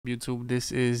YouTube?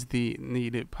 This is the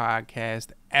Needed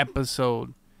Podcast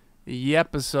episode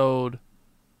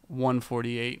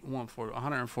 148,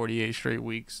 148 straight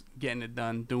weeks, getting it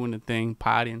done, doing the thing,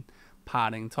 potting,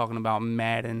 talking about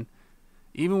Madden.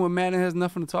 Even when Madden has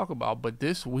nothing to talk about, but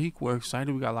this week we're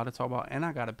excited. We got a lot to talk about, and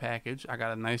I got a package. I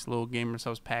got a nice little Gamer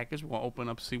Subs package. We'll open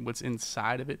up, see what's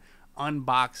inside of it,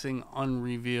 unboxing,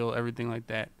 unreveal, everything like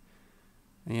that.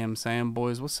 You know what I'm saying,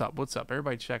 boys? What's up? What's up?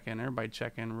 Everybody check in.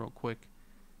 Real quick.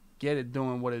 Get it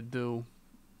doing what it do.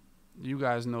 You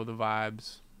guys know the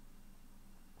vibes.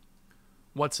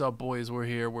 What's up, boys? We're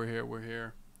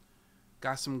here.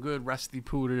 Got some good rusty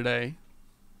poo today.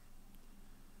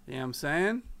 You know what I'm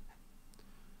saying?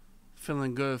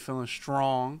 Feeling good, feeling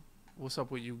strong. What's up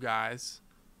with you guys?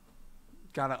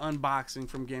 Got an unboxing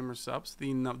from Gamer Subs.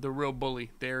 The real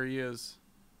bully. There he is.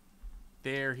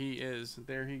 There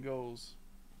he goes.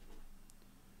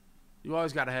 You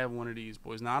always got to have one of these,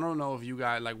 boys. Now, I don't know if you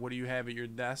guys, like, what do you have at your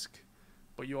desk?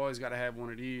 But you always got to have one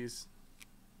of these.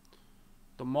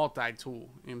 The multi-tool. You know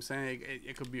what I'm saying?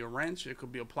 It could be a wrench. It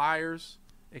could be a pliers.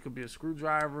 It could be a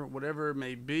screwdriver. Whatever it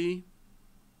may be.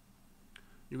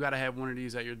 You got to have one of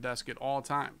these at your desk at all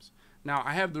times. Now,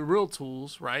 I have the real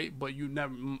tools, right? But you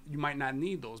might not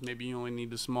need those. Maybe you only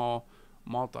need the small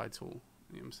multi-tool.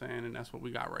 You know what I'm saying? And that's what we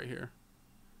got right here.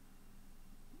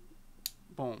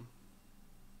 Boom.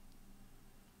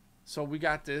 So we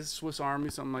got this Swiss Army,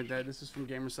 something like that. This is from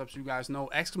Gamer Subs. You guys know.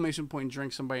 Exclamation point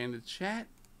drink somebody in the chat.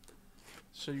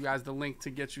 Show you guys the link to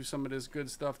get you some of this good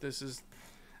stuff. This is,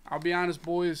 I'll be honest,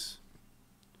 boys.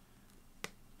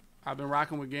 I've been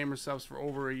rocking with Gamer Subs for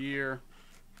over a year.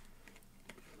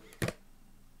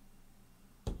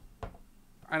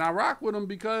 And I rock with them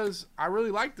because I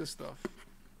really like this stuff.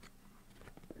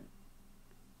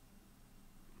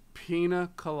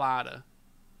 Pina colada.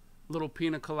 Little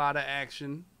pina colada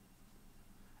action.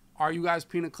 Are you guys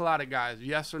pina colada guys?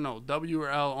 Yes or no? W or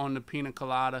L on the pina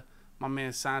colada. My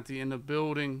man Santi in the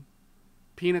building.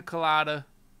 Pina colada.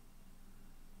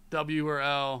 W or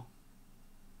L.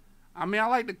 I mean, I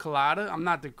like the colada. I'm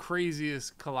not the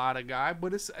craziest colada guy,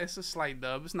 but it's a slight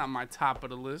dub. It's not my top of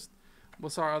the list.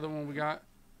 What's our other one we got?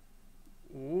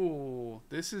 Ooh,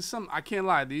 this is some, I can't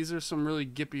lie. These are some really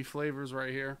gippy flavors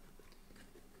right here.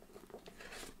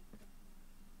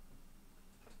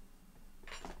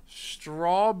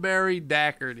 Strawberry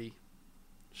daiquiri.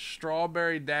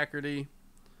 Strawberry daiquiri.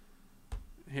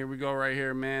 Here we go right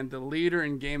here, man. The leader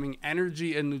in gaming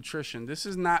energy and nutrition. This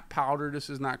is not powder. This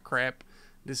is not crap.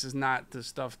 This is not the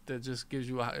stuff that just gives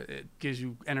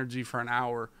you energy for an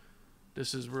hour.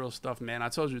 This is real stuff, man. I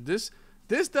told you this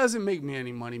doesn't make me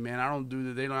any money, man. I don't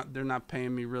do that. They're not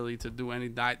paying me really to do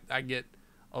any. I get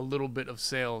a little bit of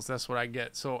sales. That's what I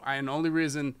get. So and the only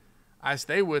reason I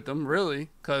stay with them, really,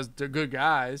 because they're good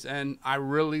guys, and I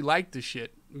really like the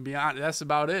shit. Beyond, that's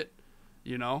about it,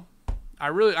 you know? I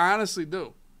honestly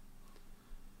do.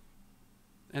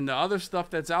 And the other stuff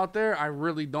that's out there, I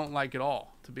really don't like at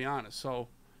all, to be honest. So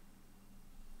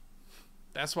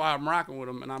that's why I'm rocking with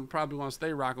them, and I'm probably going to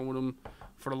stay rocking with them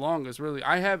for the longest, really.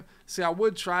 I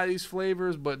would try these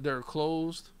flavors, but they're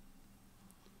closed.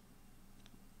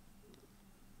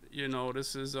 You know,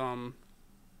 this is, I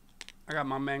got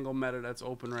my Mango Meta that's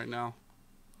open right now.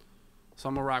 So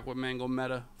I'm going to rock with Mango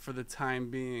Meta for the time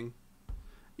being.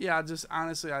 Yeah,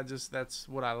 honestly, that's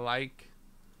what I like.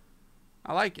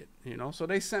 I like it, you know. So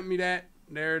they sent me that.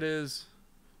 There it is.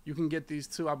 You can get these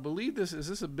too. I believe is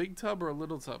this a big tub or a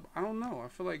little tub? I don't know. I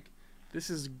feel like this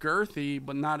is girthy,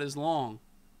 but not as long.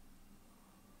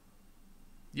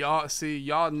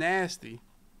 Y'all nasty.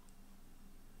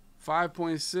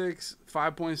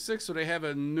 5.6, so they have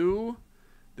a new,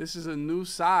 this is a new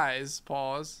size,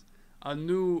 pause, a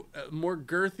new, more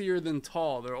girthier than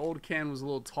tall. Their old can was a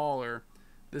little taller.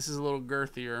 This is a little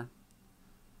girthier.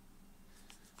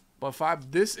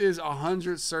 But this is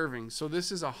 100 servings. So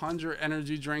this is 100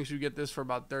 energy drinks. You get this for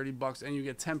about $30, and you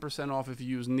get 10% off if you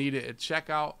use Need It at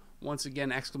checkout. Once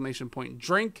again, exclamation point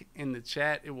drink in the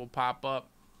chat. It will pop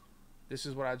up. This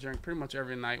is what I drink pretty much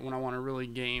every night when I want to really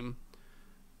game.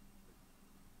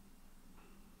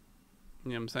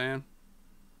 You know what I'm saying?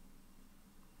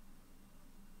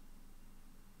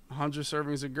 100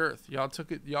 servings of girth. Y'all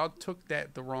took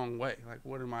that the wrong way. Like,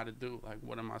 what am I to do? Like,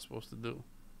 what am I supposed to do?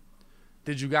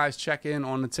 Did you guys check in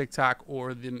on the TikTok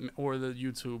or the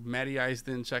YouTube? Matty Ice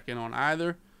didn't check in on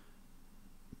either.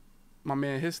 My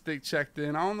man, his stick checked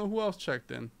in. I don't know who else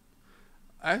checked in.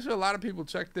 Actually, a lot of people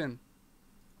checked in.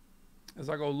 As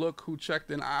I go look who checked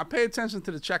in, I pay attention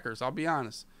to the checkers. I'll be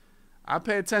honest. I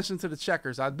pay attention to the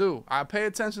checkers. I do. I pay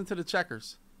attention to the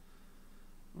checkers.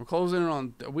 We're closing in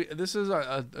on. This is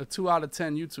a 2 out of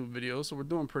 10 YouTube video, so we're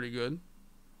doing pretty good.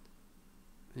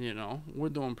 You know, we're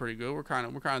doing pretty good. We're kind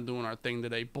of doing our thing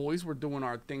today, boys. We're doing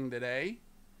our thing today.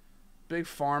 Big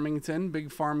Farmington,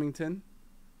 big Farmington.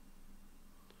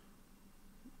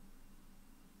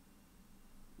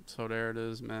 So there it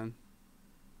is, man.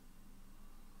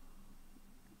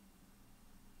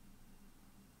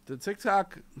 The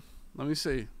TikTok, let me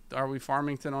see. Are we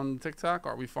Farmington on TikTok?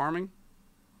 Are we farming?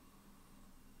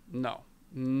 No,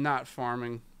 not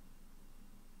farming.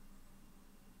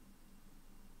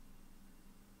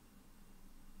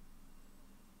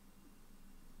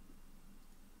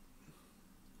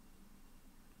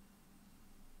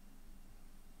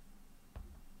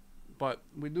 But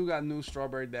we do got new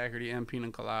strawberry daiquiri and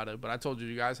pina colada. But I told you,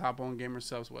 you guys hop on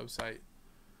Gamerself's website.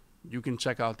 You can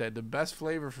check out that. The best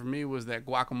flavor for me was that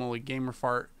guacamole gamer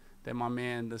fart that my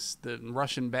man, the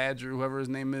Russian Badger, whoever his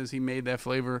name is, he made that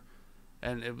flavor,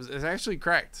 and it's actually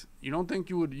cracked. You don't think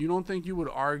you would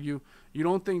argue. You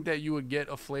don't think that you would get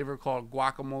a flavor called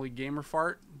guacamole gamer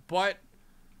fart, but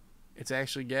it's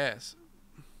actually gas.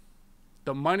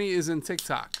 The money is in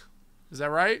TikTok. Is that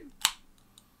right?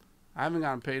 I haven't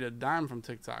gotten paid a dime from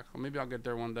TikTok. Well, maybe I'll get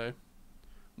there one day.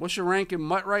 What's your rank in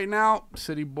Mutt right now?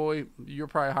 City boy, you're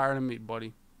probably higher than me,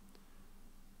 buddy.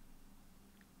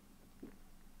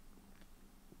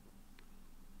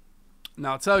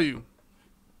 Now, I'll tell you,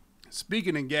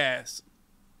 speaking of gas,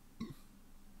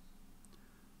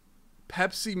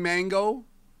 Pepsi Mango,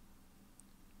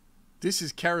 this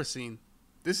is kerosene.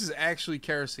 This is actually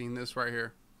kerosene, this right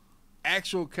here.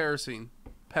 Actual kerosene.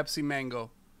 Pepsi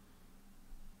Mango.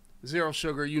 Zero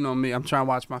sugar, you know me. I'm trying to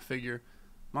watch my figure.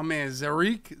 My man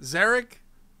Zarek,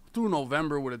 through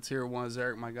November with a tier 1.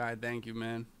 Zarek, my guy, thank you,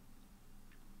 man.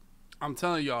 I'm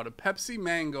telling y'all, the Pepsi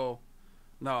Mango,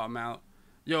 no, I'm out.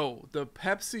 Yo, the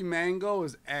Pepsi Mango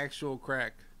is actual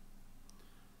crack.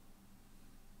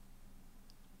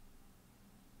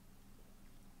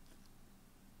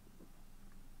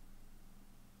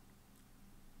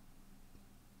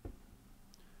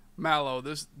 Mallow,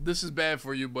 this is bad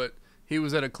for you, but he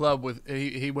was at a club with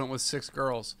he went with 6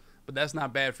 girls, but that's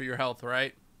not bad for your health,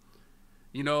 right?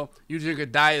 You know, you drink a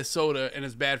diet soda and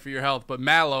it's bad for your health, but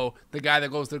Mallow, the guy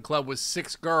that goes to the club with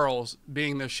 6 girls,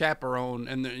 being their chaperone,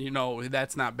 and you know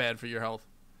that's not bad for your health.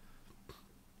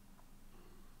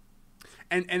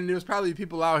 And there's probably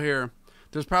people out here.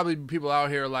 There's probably people out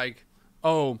here like,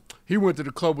 oh, he went to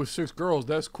the club with 6 girls.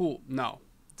 That's cool. No,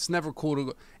 it's never cool to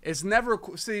go. It's never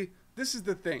cool. See, this is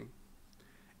the thing.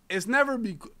 It's never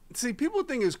be. See, people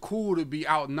think it's cool to be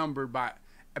outnumbered by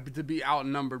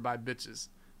bitches.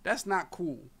 That's not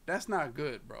cool. That's not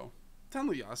good, bro. I'm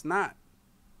telling y'all, it's not.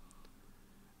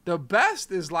 The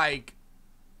best is like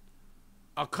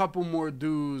a couple more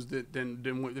dudes than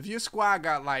if your squad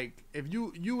got like, if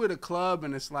you at a club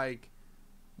and it's like,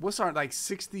 what's our like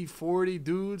 60-40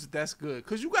 dudes, that's good.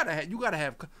 Cause you gotta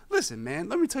have listen, man,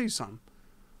 let me tell you something.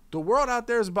 The world out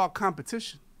there is about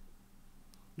competition.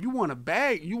 You want a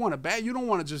bag, you don't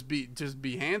want to just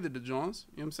be handed the joints,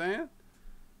 you know what I'm saying?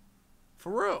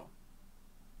 For real.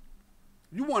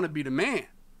 You want to be the man.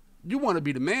 You want to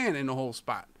be the man in the whole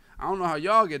spot. I don't know how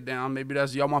y'all get down. Maybe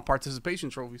that's y'all want participation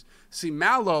trophies. See,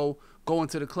 Mallow going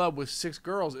to the club with 6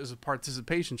 girls is a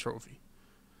participation trophy.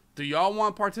 Do y'all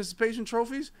want participation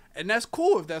trophies? And that's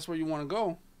cool if that's where you want to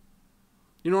go.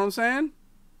 You know what I'm saying?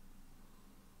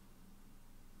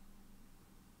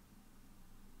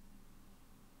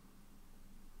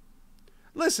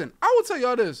 Listen, I will tell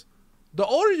y'all this. The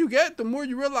older you get, the more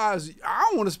you realize I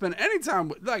don't want to spend any time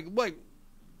with, like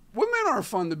women aren't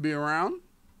fun to be around.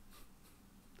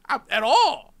 At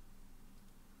all.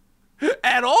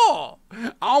 At all.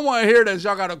 I don't want to hear that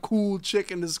y'all got a cool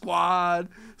chick in the squad,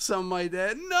 something like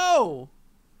that. No.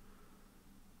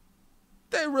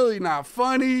 They really not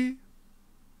funny.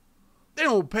 They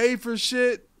don't pay for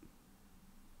shit.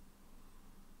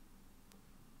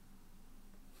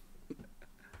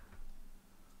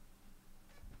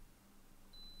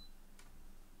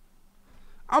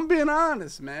 I'm being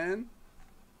honest, man.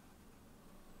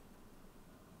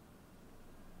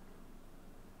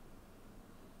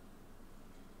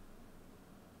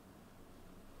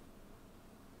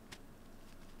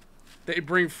 They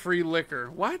bring free liquor.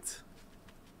 What?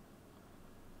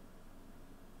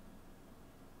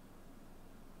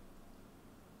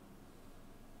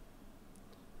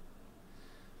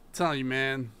 I'm telling you,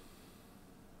 man.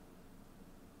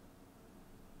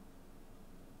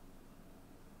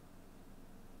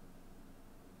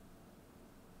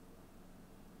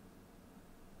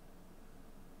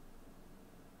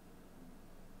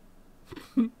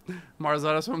 Marza,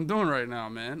 that's what I'm doing right now,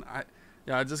 man.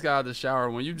 I just got out of the shower.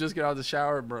 When you just get out of the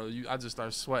shower, bro, I just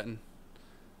start sweating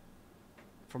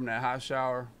from that hot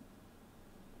shower.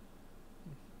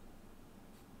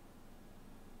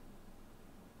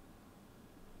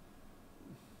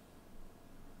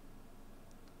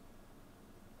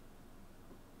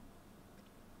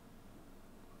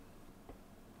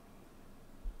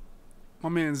 My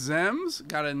man Zems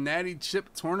got a natty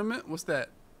chip tournament. What's that?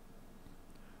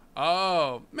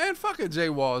 Oh man, fuck it, J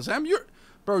Wall. Zem, you're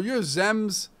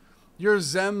Zems. You're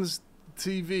Zems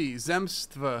TV.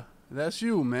 Zemstva. That's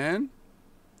you, man.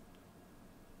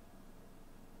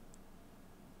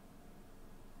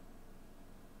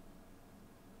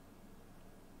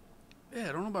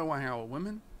 Yeah, don't nobody want to hang out with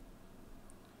women.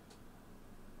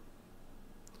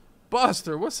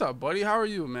 Buster, what's up, buddy? How are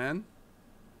you, man?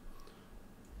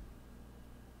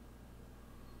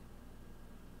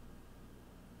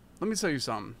 Let me tell you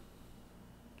something.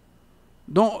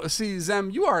 Don't see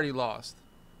Zem. You already lost.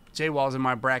 J Wall's in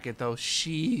my bracket though.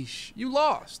 Sheesh, you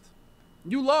lost.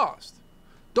 You lost.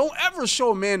 Don't ever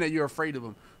show a man that you're afraid of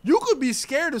him. You could be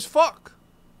scared as fuck.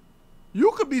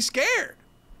 You could be scared.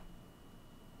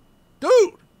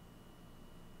 Dude.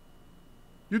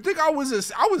 You think I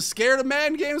was scared of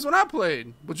Madden games when I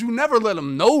played, but you never let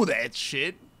them know that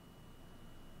shit.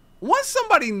 Once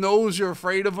somebody knows you're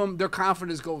afraid of them, their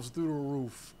confidence goes through the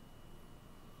roof.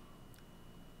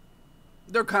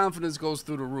 Their confidence goes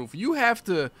through the roof. You have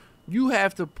to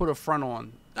put a front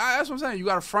on. That's what I'm saying. You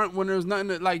got a front when there's nothing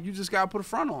that, like, you just got to put a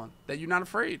front on that you're not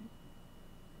afraid.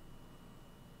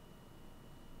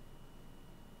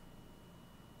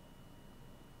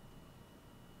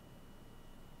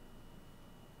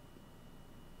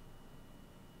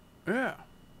 Yeah.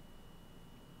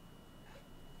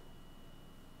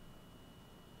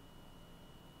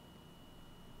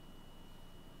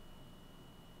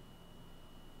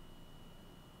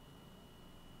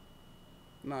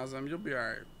 Nah, Zem, you'll be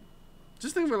alright.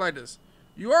 Just think of it like this.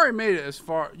 You already made it as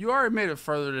far. You already made it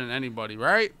further than anybody,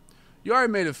 right? You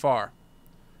already made it far.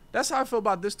 That's how I feel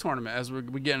about this tournament as we're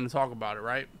getting to talk about it,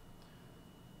 right?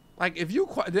 Like, if you,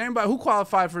 did anybody who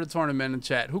qualified for the tournament in the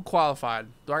chat? Who qualified?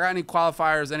 Do I got any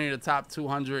qualifiers? Any of the top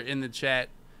 200 in the chat?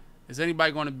 Is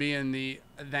anybody going to be in the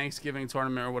Thanksgiving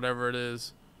tournament or whatever it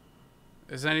is?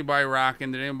 Is anybody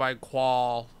rocking? Did anybody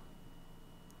qual?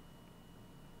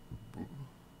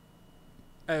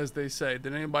 As they say,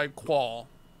 did anybody qual?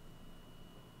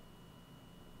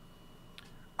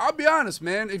 I'll be honest,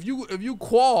 man. If you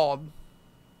qualled,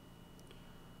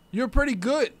 you're pretty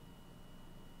good.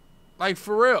 Like,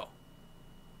 for real.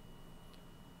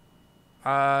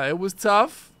 It was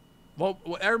tough. Well,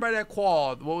 everybody that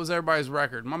qualled, what was everybody's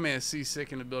record? My man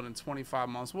C-Sick in the building, 25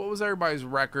 months. What was everybody's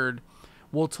record?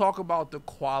 We'll talk about the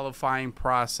qualifying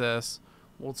process.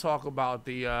 We'll talk about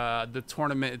the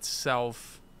tournament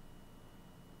itself.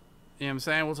 You know what I'm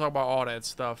saying? We'll talk about all that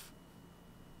stuff.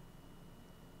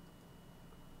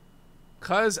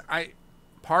 Because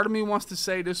part of me wants to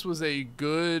say this was a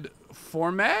good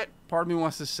format. Part of me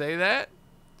wants to say that.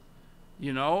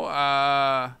 You know,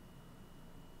 I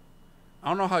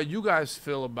don't know how you guys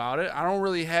feel about it. I don't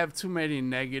really have too many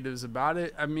negatives about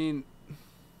it. I mean,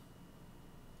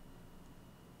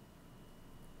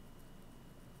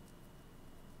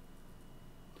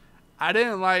 I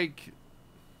didn't like,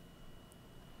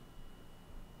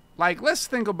 let's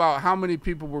think about how many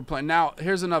people were playing. Now,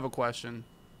 here's another question.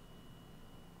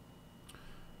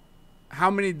 How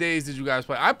many days did you guys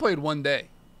play? I played one day.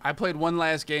 I played one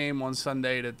last game on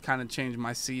Sunday to kind of change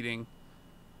my seating.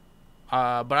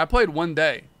 But I played one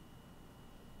day.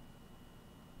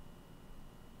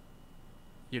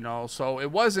 You know, so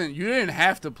it wasn't, you didn't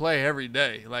have to play every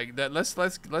day. Like that, let's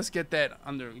get that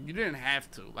under. You didn't have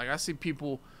to. Like, I see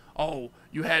people, oh,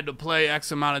 you had to play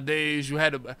X amount of days. You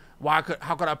had to, how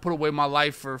could I put away my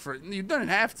life for you didn't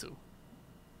have to.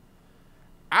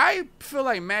 I feel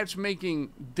like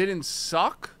matchmaking didn't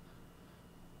suck.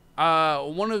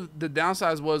 One of the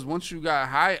downsides was once you got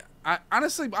high,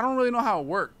 honestly, I don't really know how it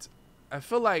worked. I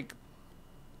feel like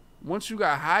once you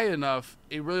got high enough,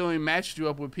 it really only matched you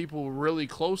up with people really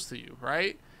close to you,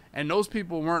 right? And those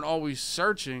people weren't always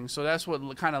searching, so that's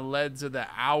what kind of led to the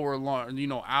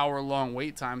hour-long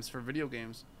wait times for video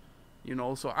games. You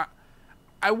know, so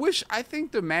I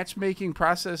think the matchmaking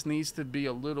process needs to be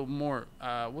a little more,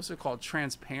 what's it called,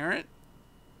 transparent.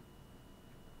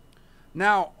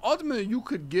 Now, ultimately, you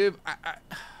could give, I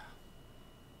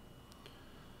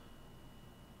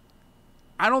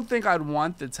don't think I'd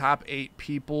want the top 8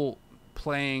 people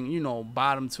playing, you know,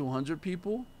 bottom 200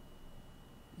 people.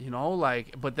 You know,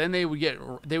 like, but then they would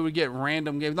get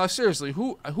random games. Now, seriously,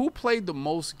 who played the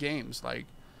most games? Like,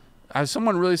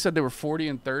 someone really said they were 40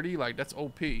 and 30. Like, that's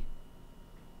OP.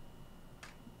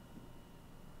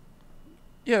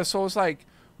 Yeah, so it's like,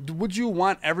 would you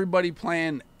want everybody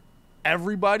playing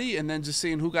everybody and then just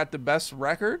seeing who got the best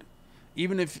record?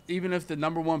 Even if the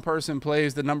number 1 person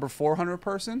plays the number 400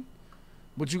 person?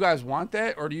 Would you guys want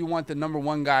that? Or do you want the number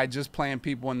 1 guy just playing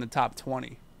people in the top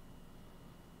 20?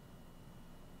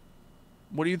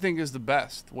 What do you think is the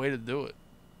best way to do it?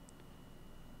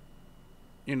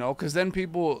 You know, because then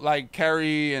people like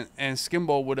Kerry and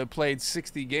Skimbo would have played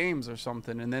 60 games or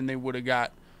something, and then they would have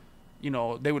got, you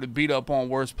know, they would have beat up on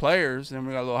worse players, and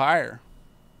we got a little higher.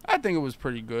 I think it was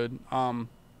pretty good. I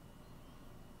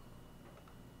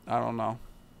don't know.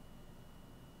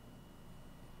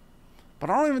 But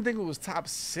I don't even think it was top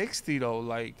 60, though.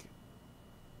 Like,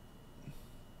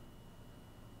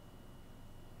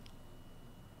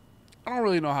 I don't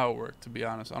really know how it worked, to be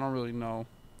honest. I don't really know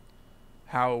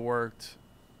how it worked,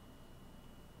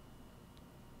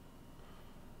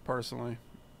 personally.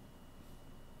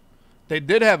 They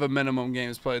did have a minimum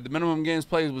games played. The minimum games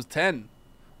played was 10.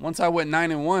 Once I went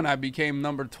 9-1, I became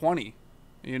number 20,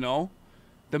 you know?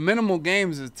 The minimum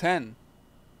games is 10.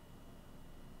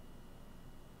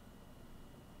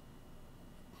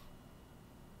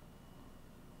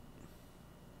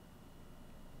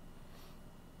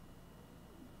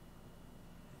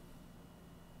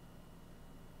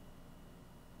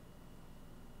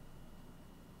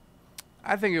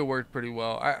 I think it worked pretty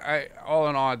well. I all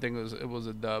in all, I think it was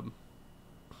a dub.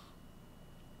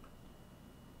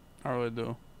 I really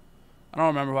do. I don't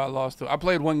remember who I lost to. I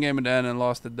played one game at the end and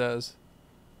lost to Dez.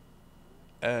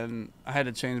 And I had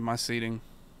to change my seating.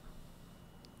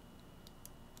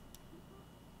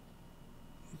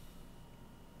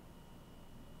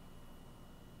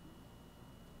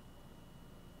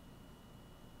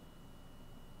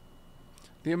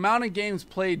 The amount of games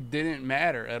played didn't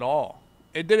matter at all.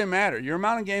 It didn't matter. Your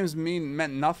amount of games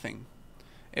meant nothing.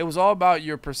 It was all about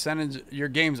your percentage, your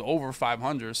games over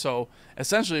 500. So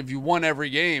essentially, if you won every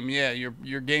game, yeah,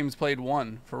 your games played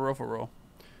won, for real, for real.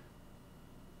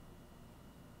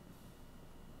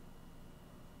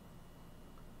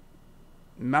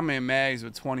 My man Mags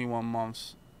with 21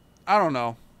 months. I don't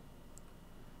know.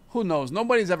 Who knows?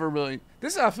 Nobody's ever really.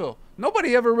 This is how I feel.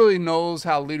 Nobody ever really knows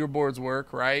how leaderboards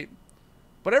work, right?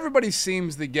 But everybody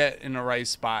seems to get in the right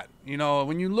spot. You know,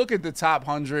 when you look at the top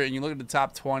 100 and you look at the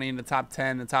top 20 and the top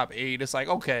 10, the top 8, it's like,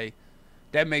 okay,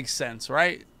 that makes sense,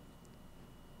 right?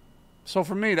 So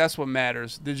for me, that's what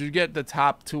matters. Did you get the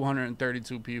top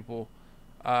 232 people?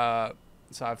 So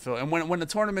I feel. And when the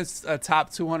tournament's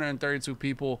top 232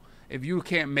 people, if you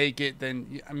can't make it,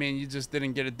 then, I mean, you just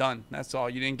didn't get it done. That's all.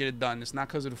 You didn't get it done. It's not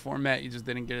because of the format. You just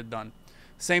didn't get it done.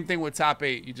 Same thing with top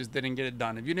 8. You just didn't get it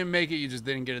done. If you didn't make it, you just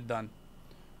didn't get it done.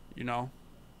 You know?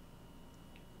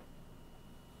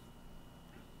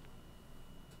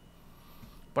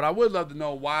 But I would love to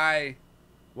know why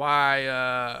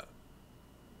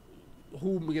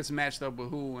who gets matched up with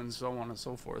who and so on and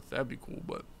so forth. That'd be cool,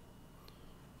 but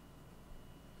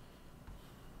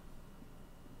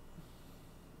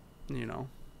you know.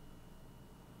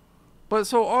 But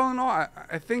so all in all,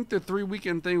 I think the 3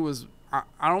 weekend thing was,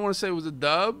 I don't want to say it was a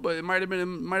dub, but it might have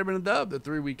been a dub, the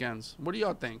 3 weekends. What do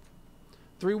y'all think?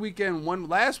 3 weekend,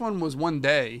 last one was 1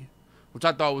 day, which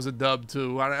I thought was a dub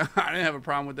too. I didn't have a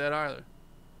problem with that either.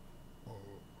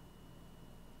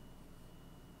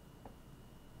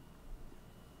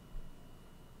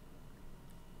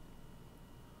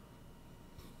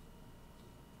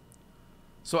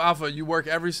 So Alpha, you work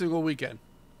every single weekend?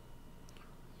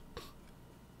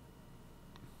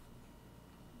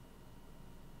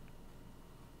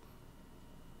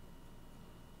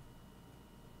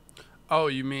 Oh,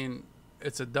 you mean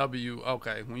it's a W?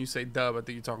 Okay, when you say dub, I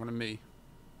think you're talking to me.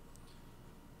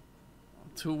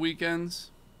 2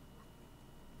 weekends?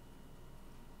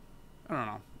 I don't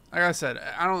know. Like I said,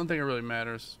 I don't think it really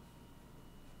matters.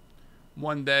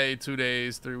 1 day, 2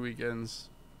 days, 3 weekends.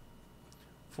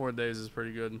 4 days is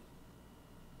pretty good.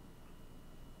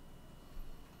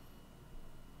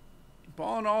 But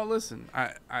all in all, listen,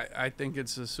 I think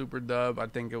it's a super dub. I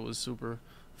think it was super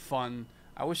fun.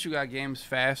 I wish you got games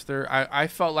faster. I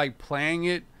felt like playing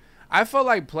it. I felt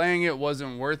like playing it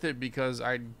wasn't worth it because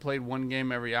I played 1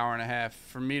 game every hour and a half.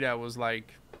 For me, that was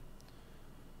like,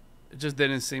 it just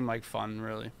didn't seem like fun,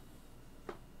 really.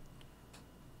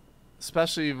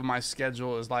 Especially if my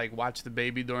schedule is like watch the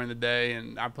baby during the day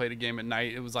and I played a game at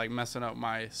night. It was like messing up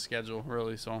my schedule,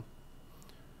 really. So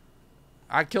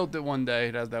I killed it 1 day.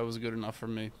 That was good enough for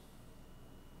me.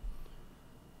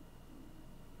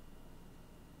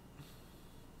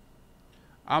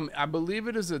 I believe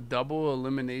it is a double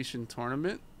elimination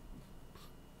tournament.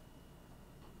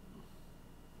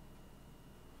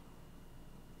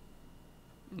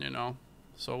 You know,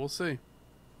 so we'll see.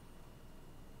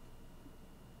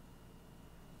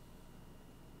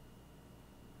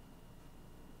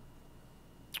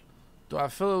 Do I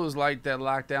feel it was like that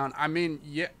lockdown? I mean,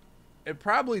 yeah, it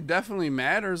probably definitely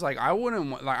matters. Like I wouldn't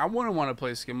want to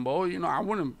play Skimbo. You know, I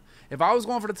wouldn't. If I was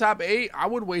going for the top 8, I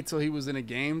would wait till he was in a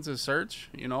game to search.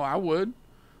 You know, I would.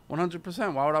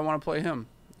 100%. Why would I want to play him?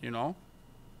 You know?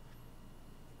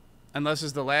 Unless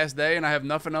it's the last day and I have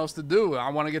nothing else to do. I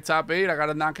want to get top 8. I got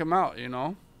to knock him out, you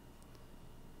know?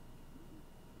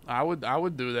 I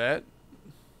would do that.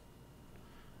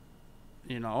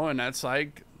 You know, and that's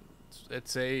like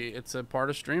it's a part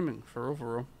of streaming, for real,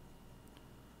 for real.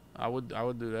 I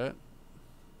would do that.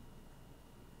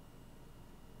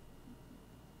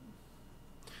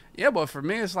 Yeah, but for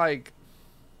me it's like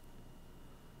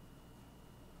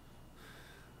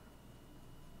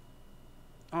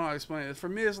I don't know how to explain it. For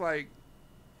me it's like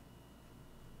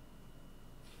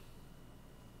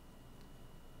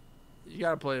you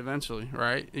gotta play eventually,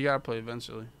 right? You gotta play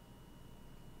eventually.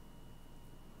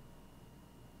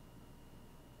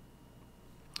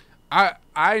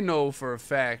 I know for a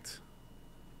fact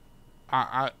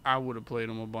I would have played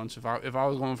him a bunch if I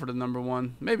was going for the number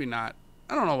 1. Maybe not.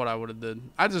 I don't know what I would have did.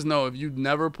 I just know if you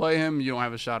never play him, you don't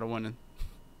have a shot of winning.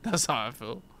 That's how I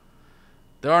feel.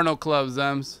 There are no clubs,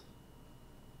 Zems.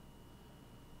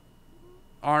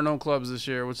 Are no clubs this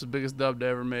year, which is the biggest dub they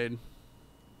ever made.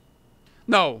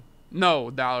 No,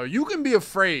 Dollar. You can be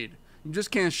afraid. You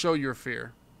just can't show your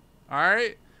fear. All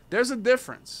right? There's a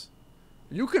difference.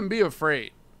 You can be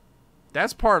afraid.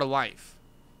 That's part of life.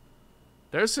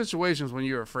 There's situations when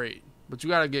you're afraid, but you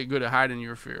got to get good at hiding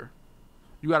your fear.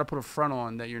 You got to put a front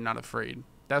on that you're not afraid.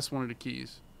 That's one of the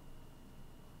keys.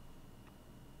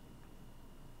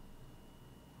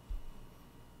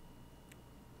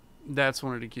 That's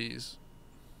one of the keys.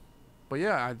 But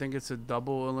yeah, I think it's a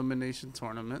double elimination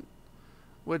tournament,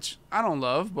 which I don't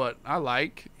love, but I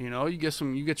like. You know, you get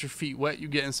your feet wet, you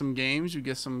get in some games, you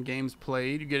get some games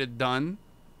played, you get it done.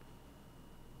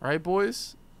 Right,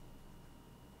 boys?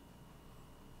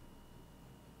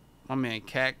 My man,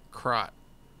 Cat Crot,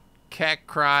 you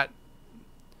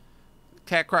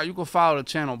can follow the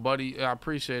channel, buddy. I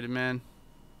appreciate it, man.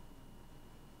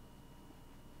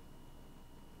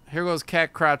 Here goes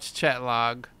Cat Crot's chat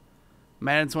log.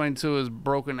 Madden 22 is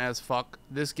broken as fuck.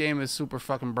 This game is super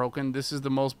fucking broken. This is the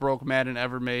most broke Madden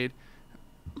ever made.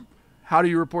 How do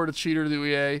you report a cheater to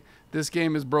EA? This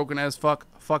game is broken as fuck.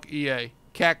 Fuck EA.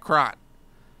 Cat Crot.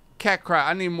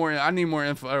 I need more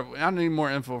info. I need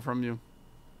more info from you.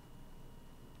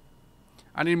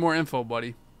 I need more info,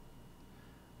 buddy.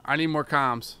 I need more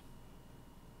comms.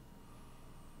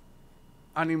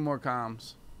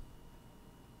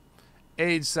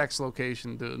 Age, sex,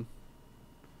 location, dude.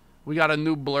 We got a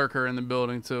new blurker in the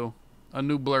building, too. A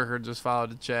new blurker just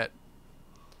followed the chat.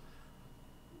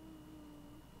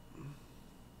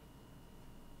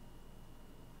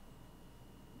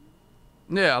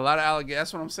 Yeah, a lot of allegations.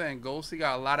 That's what I'm saying. Ghost, he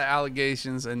got a lot of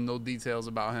allegations and no details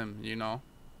about him, you know?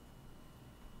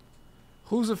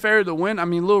 Who's the favorite to win? I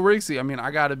mean, Lil Rixie. I mean,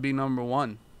 I got to be number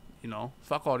 1. You know?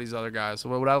 Fuck all these other guys. So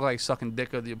what would I like sucking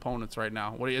dick of the opponents right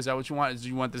now? Is that what you want? Do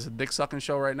you want this a dick sucking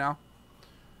show right now?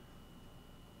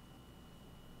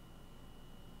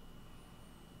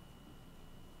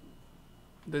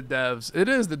 The devs. It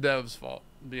is the devs' fault,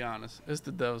 to be honest. It's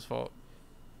the devs' fault.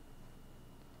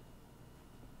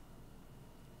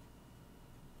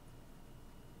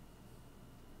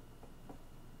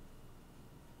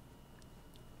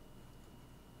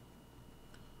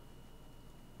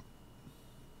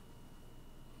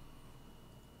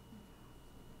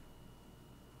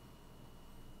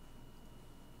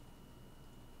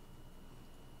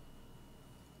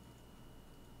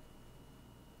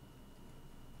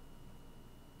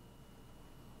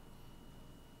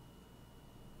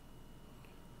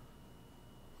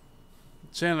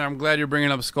 Chandler, I'm glad you're bringing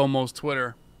up ScoMo's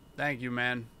Twitter. Thank you,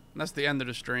 man. That's the end of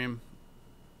the stream.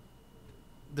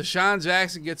 Deshaun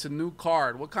Jackson gets a new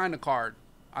card. What kind of card?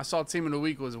 I saw Team of the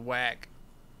Week was whack.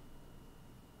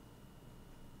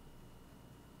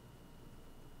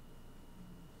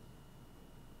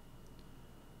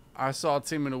 I saw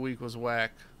Team of the Week was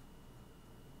whack.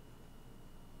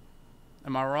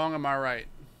 Am I wrong? Am I right?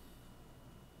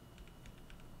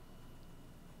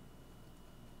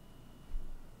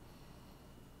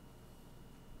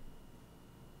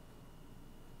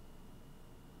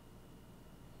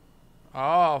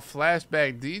 Oh,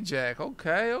 flashback D-Jack.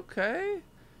 Okay, okay.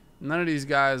 None of these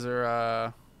guys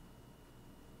are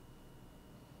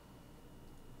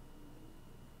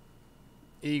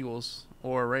Eagles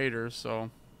or Raiders, so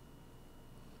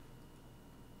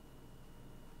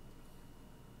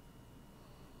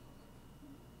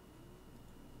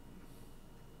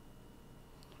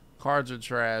cards are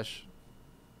trash.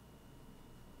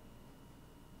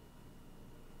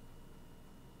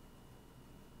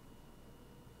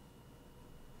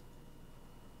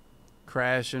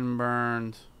 Crash and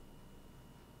burned.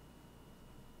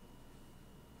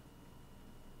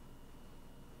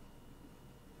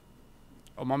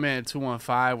 Oh, my man,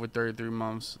 215 with 33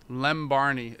 months. Lem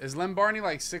Barney. Is Lem Barney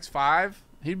like 6'5"?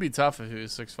 He'd be tough if he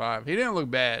was 6'5". He didn't look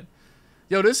bad.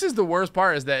 Yo, this is the worst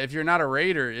part is that if you're not a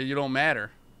Raider, you don't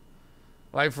matter.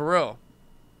 Like, for real.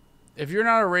 If you're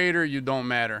not a Raider, you don't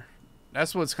matter.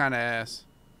 That's what's kind of ass.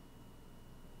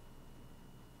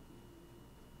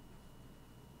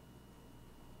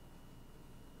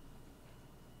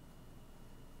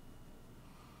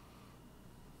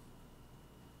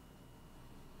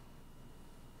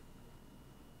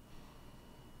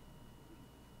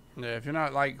 Yeah, if you're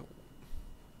not like...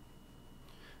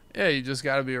 Yeah, you just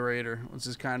got to be a Raider, which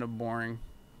is kind of boring.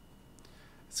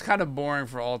 It's kind of boring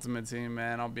for Ultimate Team,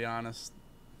 man, I'll be honest.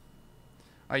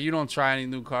 Like, you don't try any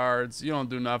new cards. You don't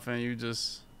do nothing.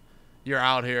 You're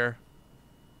out here.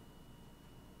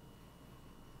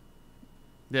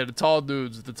 Yeah, the tall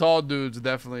dudes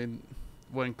definitely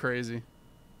went crazy.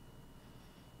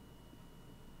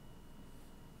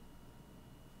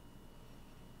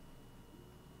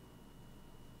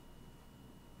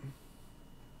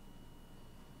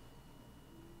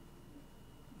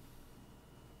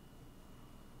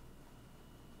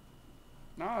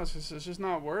 No, it's just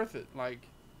not worth it. Like,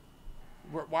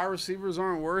 wide receivers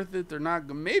aren't worth it. They're not.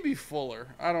 Maybe Fuller.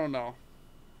 I don't know.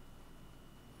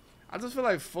 I just feel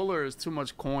like Fuller is too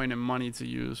much coin and money to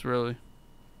use, really.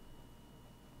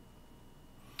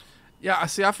 Yeah, I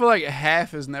see. I feel like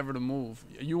half is never the move.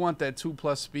 You want that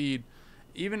 2+ speed.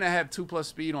 Even to have 2+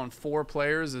 speed on 4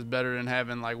 players is better than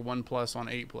having like 1+ on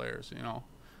 8 players. You know,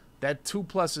 that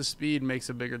 2+ of speed makes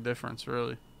a bigger difference,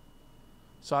 really.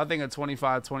 So I think a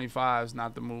 25-25 is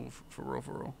not the move for real,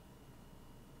 for real.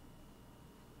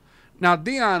 Now,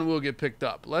 Dion will get picked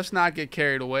up. Let's not get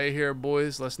carried away here,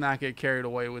 boys. Let's not get carried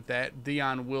away with that.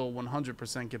 Dion will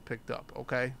 100% get picked up,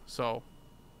 okay? So,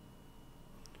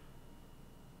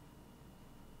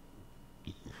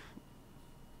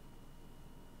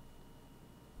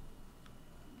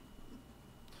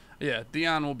 yeah,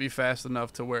 Dion will be fast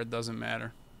enough to where it doesn't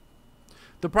matter.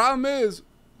 The problem is,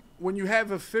 when you have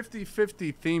a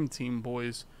 50-50 theme team,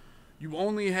 boys, you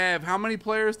only have how many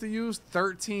players to use?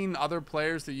 13 other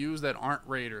players to use that aren't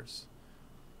Raiders.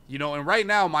 You know, and right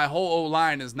now my whole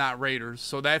O-line is not Raiders,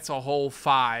 so that's a whole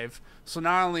 5. So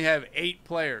now I only have 8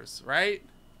 players, right?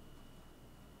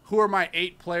 Who are my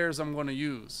 8 players I'm going to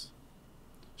use?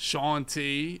 Sean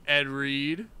T, Ed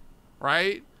Reed,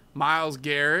 right? Myles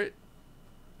Garrett.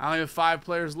 I only have 5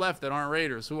 players left that aren't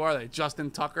Raiders. Who are they?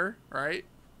 Justin Tucker, right?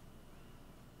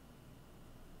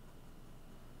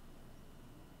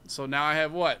 So now I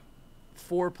have what?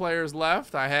 4 players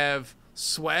left. I have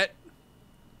Sweat,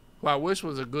 who I wish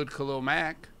was a good Khalil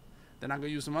Mack. Then I'm going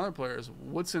to use some other players.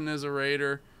 Woodson is a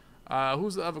Raider.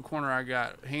 Who's the other corner I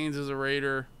got? Haynes is a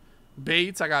Raider.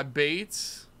 Bates, I got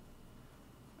Bates.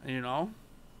 You know.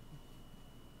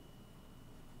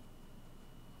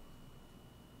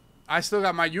 I still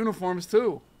got my uniforms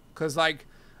too. Because, like,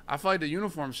 I feel like the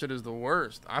uniform shit is the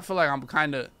worst. I feel like I'm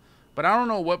kind of... But I don't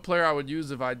know what player I would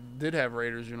use if I did have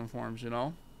Raiders uniforms, you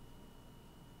know?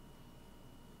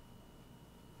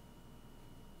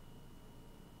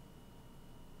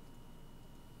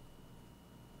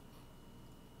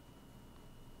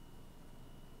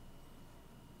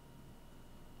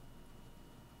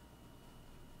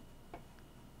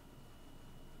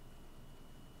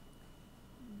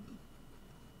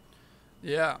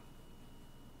 Yeah.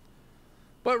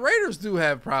 But Raiders do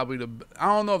have probably the... I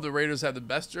don't know if the Raiders have the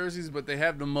best jerseys, but they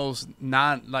have the most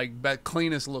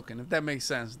cleanest looking, if that makes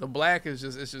sense. The black is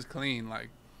just... It's just clean. Like,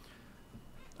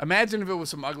 imagine if it was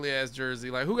some ugly-ass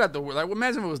jersey. Like, who got the... Like,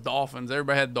 imagine if it was Dolphins.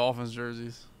 Everybody had Dolphins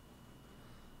jerseys.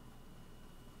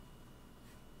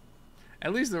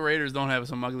 At least the Raiders don't have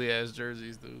some ugly-ass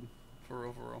jerseys, dude. For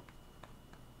real, for real.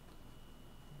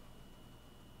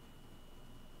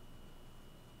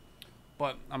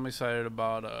 But I'm excited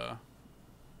about...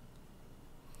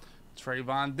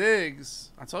 Trayvon Diggs.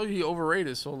 I told you he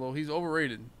overrated, Solo. He's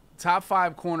overrated. Top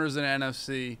 5 corners in the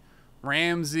NFC.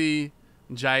 Ramsey,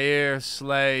 Jair,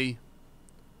 Slay.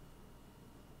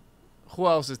 Who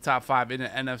else is top 5 in the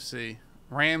NFC?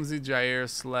 Ramsey, Jair,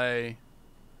 Slay.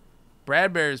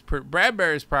 Bradbury's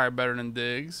probably better than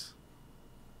Diggs.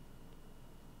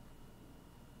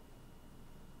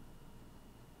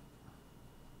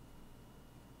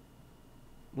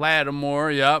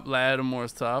 Lattimore. Yep.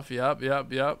 Lattimore's tough. Yep.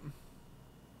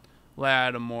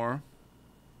 Lattimore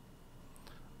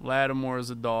is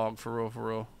a dog, for real, for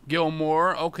real.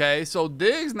 Gilmore, okay. So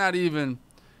Diggs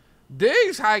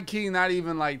high key not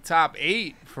even like top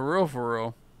 8, for real, for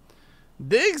real.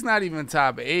 Diggs not even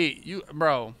top 8.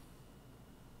 Bro.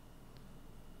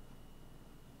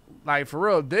 Like, for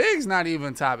real, Diggs not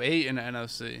even top 8 in the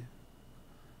NFC.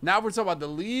 Now we're talking about the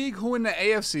league. Who in the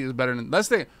AFC is better than? Let's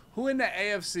think. Who in the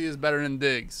AFC is better than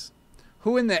Diggs?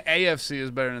 Who in the AFC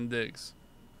is better than Diggs?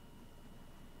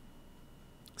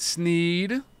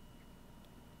 Snead.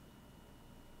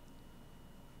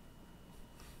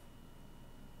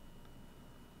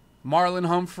 Marlon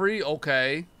Humphrey,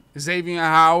 okay. Xavier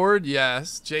Howard,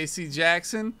 yes. J.C.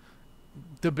 Jackson,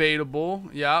 debatable,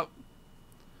 yep.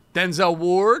 Denzel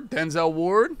Ward. Can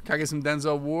I get some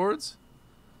Denzel Wards?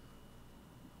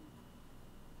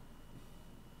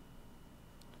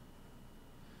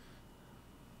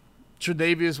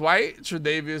 Tre'Davious White.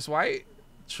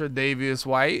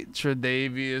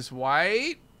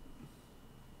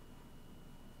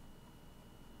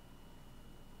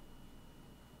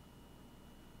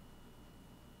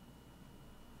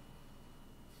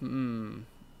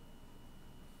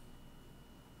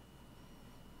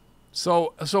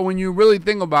 So when you really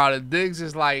think about it, Diggs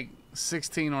is like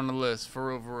 16 on the list,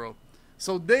 for real.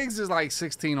 So Diggs is like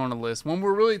 16 on the list. When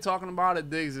we're really talking about it,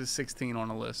 Diggs is 16 on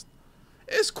the list.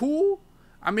 It's cool.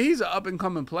 I mean, he's an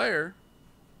up-and-coming player.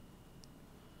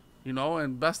 You know,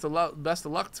 and best of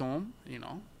luck to him, you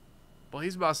know. But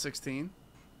he's about 16.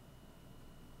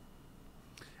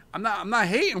 I'm not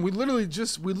hating. We literally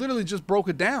just broke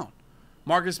it down.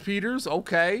 Marcus Peters,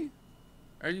 okay.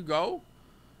 There you go.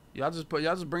 Y'all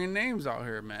just bringing names out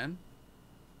here, man.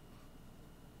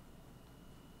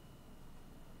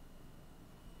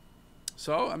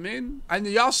 So, I mean,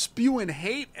 y'all spewing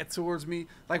hate towards me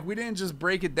like we didn't just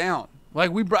break it down.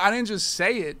 Like I didn't just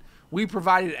say it. We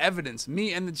provided evidence.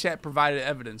 Me and the chat provided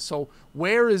evidence. So,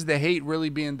 where is the hate really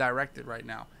being directed right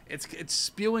now? It's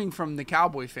spewing from the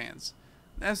Cowboy fans.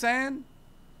 You know what I'm saying?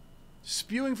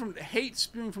 Spewing from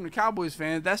the Cowboys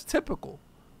fans, that's typical.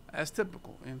 That's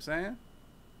typical. You know what I'm saying?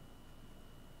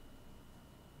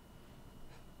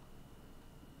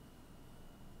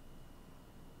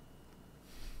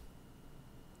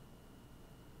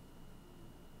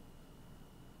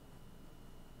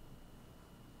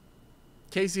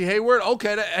 Casey Hayward,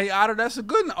 okay, that's a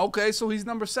good one. Okay, so he's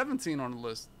number 17 on the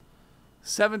list.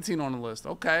 17 on the list.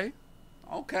 Okay.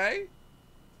 Okay.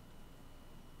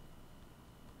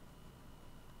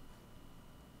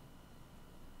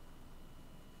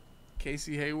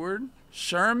 Casey Hayward.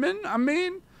 Sherman, I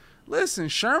mean, listen,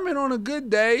 Sherman on a good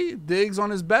day, Diggs on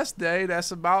his best day,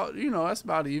 that's about, that's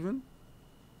about even.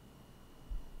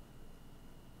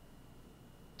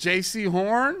 J.C.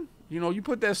 Horn, you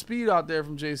put that speed out there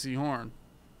from J.C. Horn.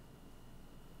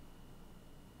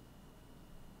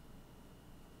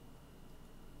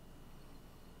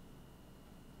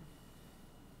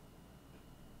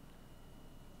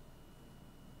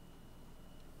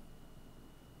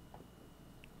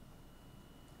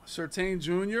 Surtain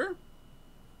Jr.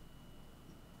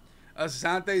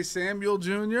 Asante Samuel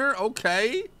Jr.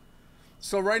 Okay.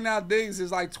 So right now Diggs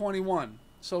is like 21.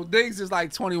 So Diggs is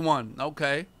like 21.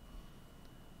 Okay.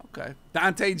 Okay.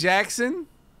 Dante Jackson.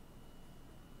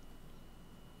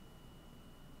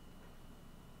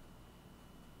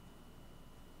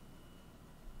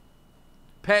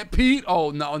 Pat Pete.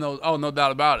 Oh, no. Oh, no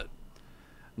doubt about it.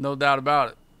 No doubt about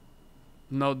it.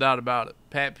 No doubt about it.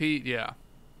 Pat Pete, yeah.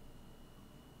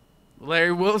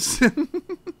 Larry Wilson.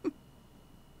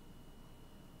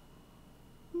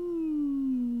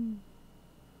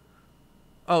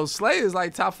 Oh, Slay is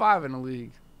like top 5 in the league.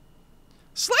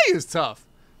 Slay is tough.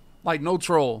 Like, no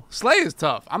troll. Slay is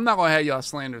tough. I'm not going to have y'all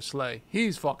slander Slay.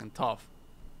 He's fucking tough.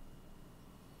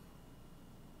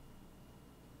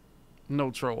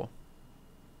 No troll.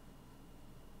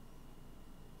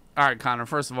 All right, Connor,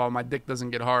 first of all, my dick doesn't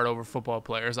get hard over football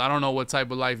players. I don't know what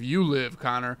type of life you live,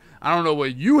 Connor. I don't know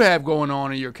what you have going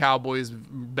on in your Cowboys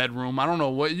bedroom. I don't know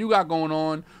what you got going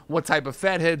on, what type of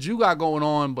fatheads you got going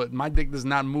on, but my dick does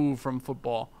not move from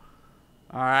football.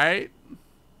 All right?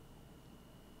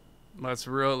 Let's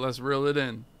reel it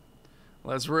in.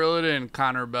 Let's reel it in,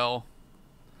 Connor Bell.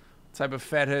 What type of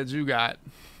fatheads you got?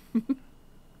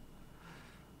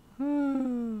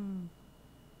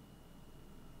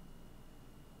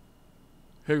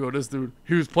 Here you go, this dude.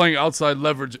 He was playing outside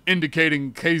leverage,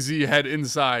 indicating KZ had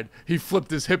inside. He flipped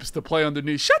his hips to play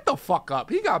underneath. Shut the fuck up.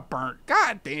 He got burnt.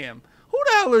 God damn. Who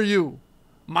the hell are you?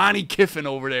 Monty Kiffin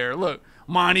over there. Look,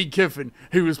 Monty Kiffin.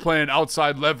 He was playing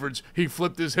outside leverage. He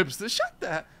flipped his hips to... Shut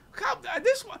the...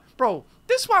 Bro,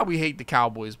 this is why we hate the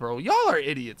Cowboys, bro. Y'all are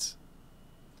idiots.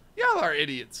 Y'all are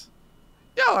idiots.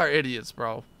 Y'all are idiots,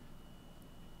 bro.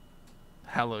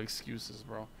 Hella excuses,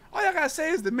 bro. All y'all gotta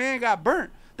say is the man got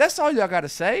burnt. That's all y'all got to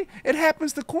say. It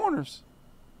happens to corners.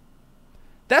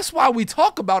 That's why we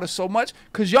talk about it so much,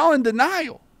 because y'all in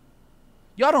denial.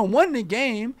 Y'all done won the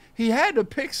game. He had to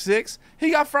pick 6.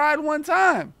 He got fried one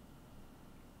time.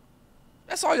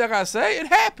 That's all y'all gotta say. It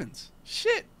happens.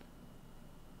 Shit.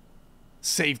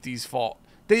 Safety's fault.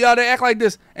 They act like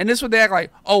this, and this is what they act like.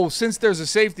 Oh, since there's a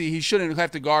safety, he shouldn't have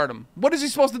to guard him. What is he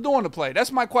supposed to do on the play?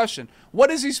 That's my question.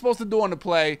 What is he supposed to do on the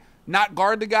play? Not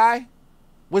guard the guy?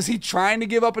 Was he trying to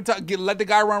give up let the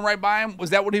guy run right by him?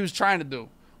 Was that what he was trying to do?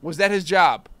 Was that his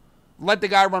job? Let the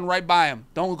guy run right by him.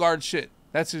 Don't guard shit.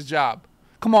 That's his job.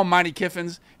 Come on, Monty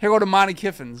Kiffins. Here go to Monty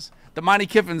Kiffins. The Monty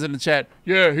Kiffins in the chat.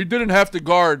 Yeah, he didn't have to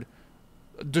guard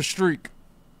the streak.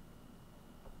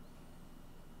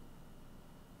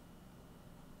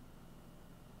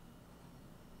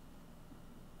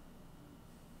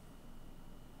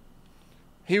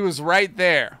 He was right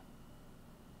there.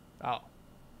 Oh.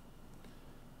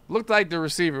 Looked like the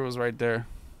receiver was right there.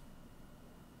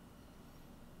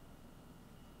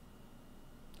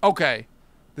 Okay.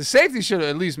 The safety should have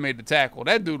at least made the tackle.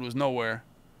 That dude was nowhere.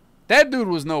 That dude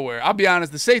was nowhere. I'll be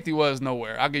honest, the safety was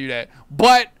nowhere. I'll give you that.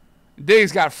 But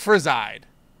Diggs got frizzed. I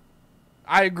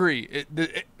agree.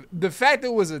 The fact that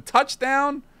it was a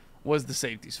touchdown was the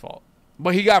safety's fault.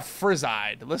 But he got frizzed.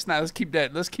 Let's keep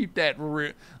that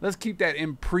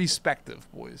in perspective,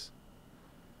 boys.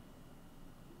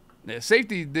 Yeah,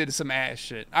 safety did some ass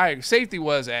shit. Safety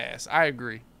was ass. I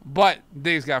agree. But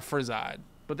Diggs got frizzed.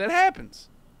 But that happens.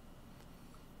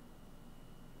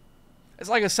 It's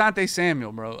like Asante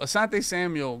Samuel, bro. Asante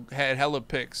Samuel had hella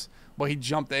picks, but he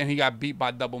jumped and he got beat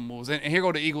by double moves. And here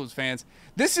go the Eagles fans.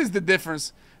 This is the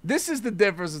difference. This is the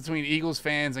difference between Eagles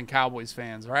fans and Cowboys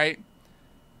fans, right?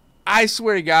 I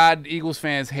swear to God, Eagles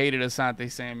fans hated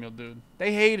Asante Samuel, dude.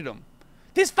 They hated him.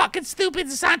 This fucking stupid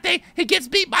Asante. He gets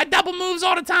beat by double moves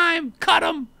all the time. Cut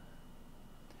him.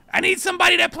 I need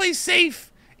somebody that plays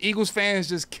safe. Eagles fans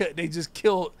just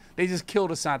killed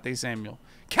Asante Samuel.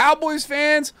 Cowboys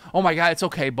fans, oh my God, it's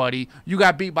okay, buddy. You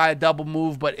got beat by a double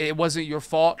move, but it wasn't your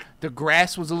fault. The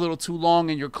grass was a little too long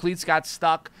and your cleats got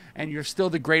stuck, and you're still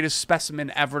the greatest specimen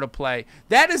ever to play.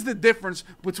 That is the difference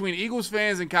between Eagles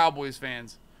fans and Cowboys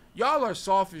fans. Y'all are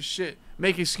soft as shit.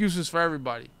 Make excuses for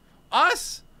everybody.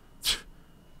 Us,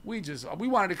 we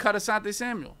wanted to cut Asante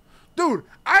Samuel. Dude,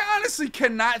 I honestly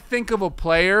cannot think of a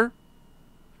player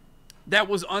that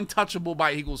was untouchable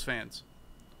by Eagles fans.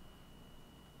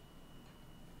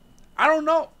 I don't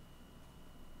know.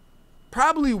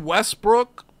 Probably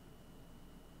Westbrook.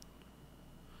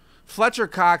 Fletcher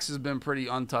Cox has been pretty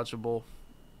untouchable.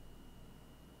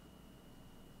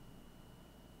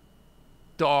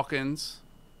 Dawkins.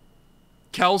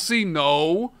 Kelsey,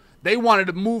 no. They wanted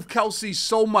to move Kelsey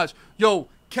so much. Yo,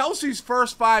 Kelsey's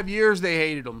first 5 years, they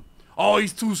hated him. Oh,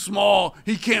 he's too small.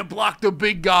 He can't block the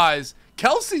big guys.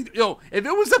 Kelsey, yo, if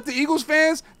it was up to Eagles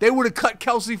fans, they would have cut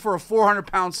Kelsey for a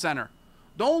 400-pound center.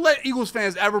 Don't let Eagles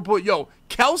fans ever put, yo,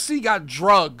 Kelsey got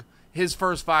drugged his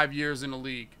first 5 years in the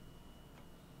league.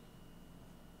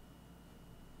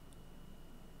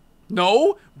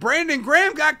 No, Brandon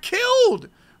Graham got killed.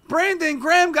 Brandon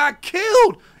Graham got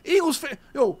killed. Eagles fan,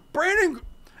 yo,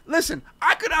 listen,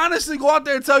 I could honestly go out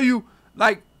there and tell you,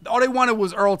 like, all they wanted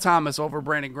was Earl Thomas over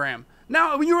Brandon Graham.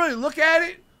 Now, when you really look at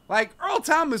it, like, Earl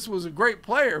Thomas was a great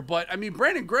player, but, I mean,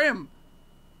 Brandon Graham,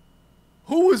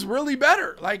 who was really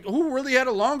better? Like, who really had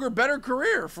a longer, better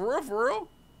career? For real, for real?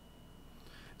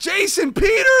 Jason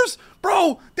Peters?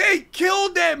 Bro, they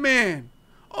killed that man.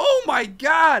 Oh, my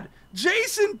God.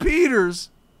 Jason Peters.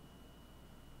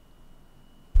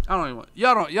 I don't even,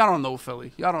 y'all don't know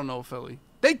Philly. Y'all don't know Philly.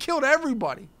 They killed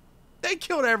everybody. They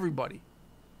killed everybody.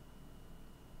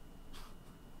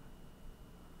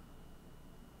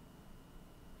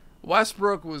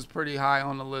 Westbrook was pretty high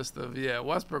on the list of, yeah,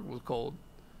 Westbrook was cold.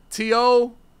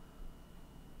 T.O.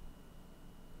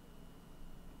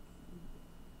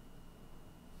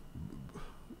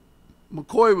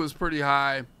 McCoy was pretty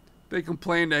high. They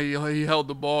complained that he held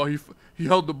the ball. He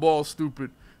held the ball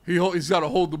stupid. He's got to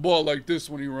hold the ball like this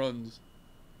when he runs.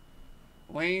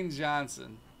 Lane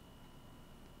Johnson.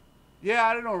 Yeah,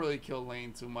 I don't really kill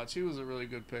Lane too much. He was a really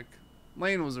good pick.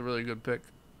 Lane was a really good pick.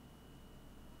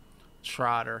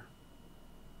 Trotter.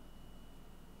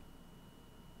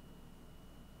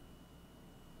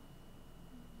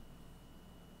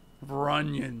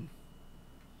 Runyon.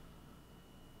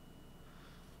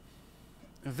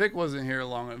 Vic wasn't here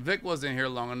long. Vic wasn't here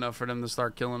long enough for them to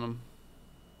start killing him.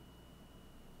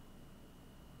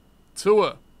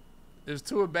 Tua. Is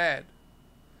Tua bad?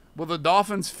 Will the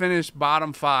Dolphins finish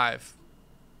bottom 5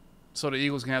 so the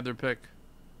Eagles can have their pick?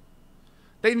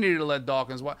 They needed to let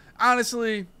Dawkins walk.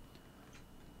 Honestly,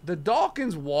 the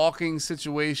Dawkins walking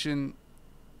situation,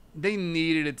 they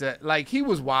needed it to, like, he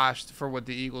was washed for what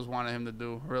the Eagles wanted him to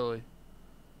do, really.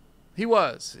 He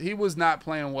was. He was not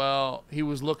playing well. He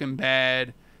was looking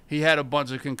bad. He had a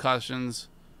bunch of concussions.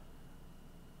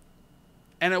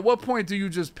 And at what point do you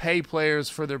just pay players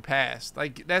for their past?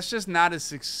 Like, that's just not a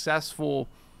successful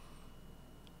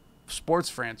sports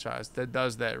franchise that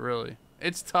does that, really.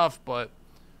 It's tough, but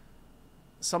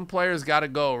some players got to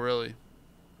go, really.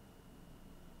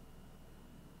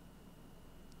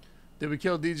 Did we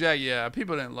kill D-Jack? Yeah,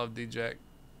 people didn't love D-Jack.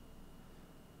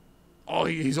 Oh,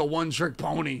 he's a one-trick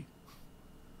pony.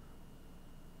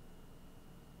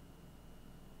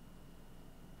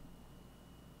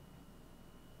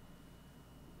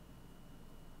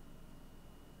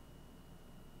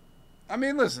 I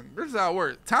mean, listen, this is how it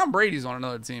works. Tom Brady's on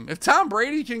another team. If Tom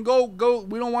Brady can go,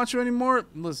 we don't want you anymore,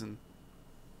 listen.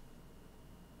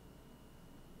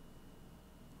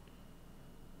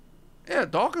 Yeah,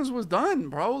 Dawkins was done,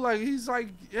 bro. Like, he's like,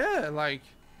 yeah, like,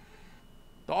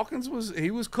 Dawkins he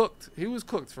was cooked. He was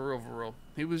cooked for real.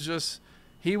 He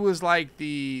was like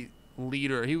the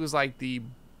leader. He was like the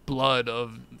blood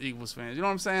of Eagles fans. You know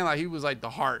what I'm saying? Like, he was like the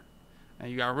heart. And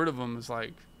you got rid of him. It's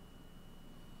like,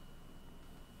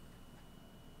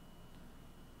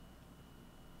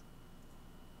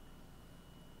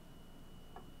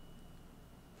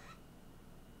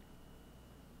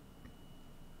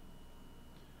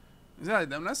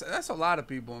 exactly. That's a lot of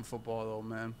people in football, though,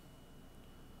 man.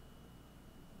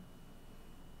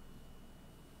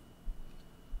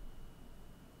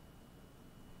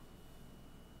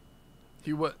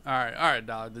 He what? All right,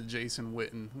 dog. The Jason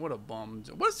Witten. What a bum.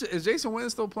 Is Jason Witten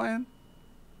still playing?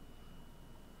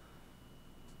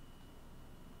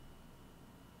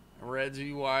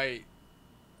 Reggie White.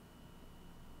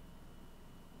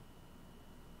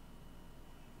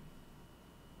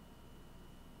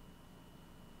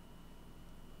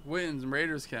 Witten's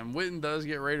Raiders chem. Witten does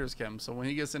get Raiders chem, so when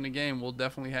he gets in the game, we'll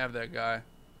definitely have that guy.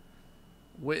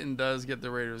 Witten does get the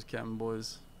Raiders chem,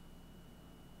 boys.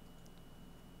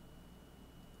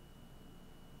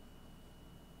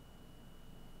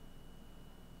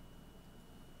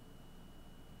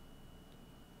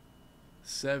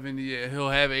 Yeah, he'll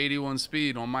have 81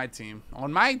 speed on my team.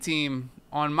 On my team.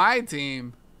 On my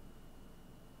team.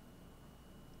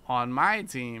 On my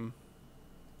team.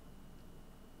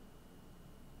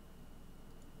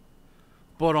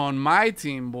 But on my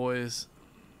team, boys.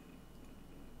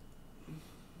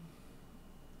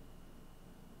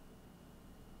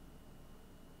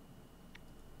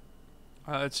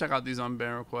 Let's check out these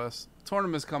unbanned requests.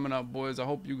 Tournament's coming up, boys. I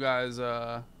hope you guys...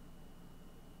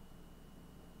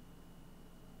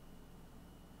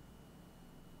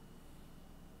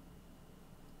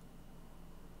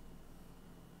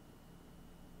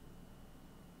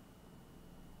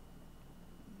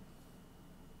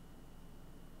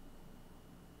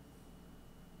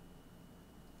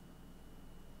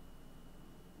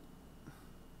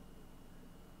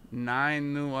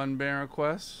 9 new unbanned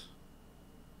requests.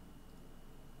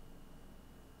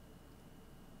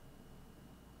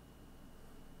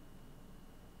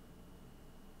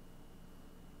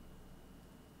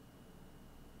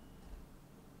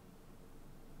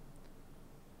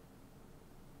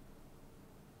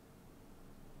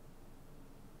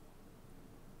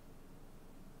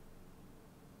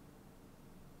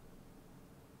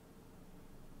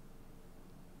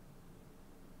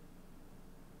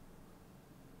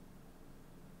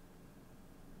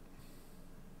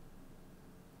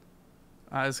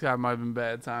 This guy might have been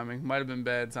bad timing. Might have been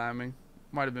bad timing.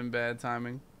 Might have been bad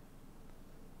timing.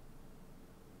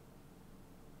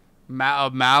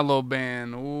 Mallow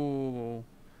band. Ooh.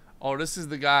 Oh, this is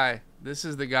the guy. This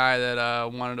is the guy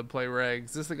that wanted to play regs.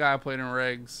 This is the guy I played in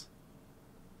regs.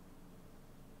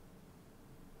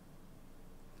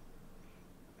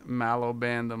 Mallow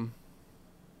banned him.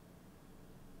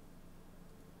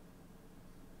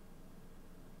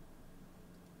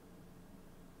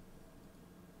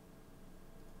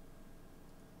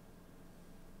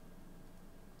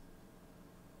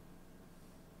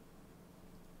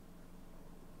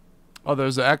 Oh,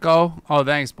 there's an echo. Oh,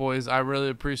 thanks, boys. I really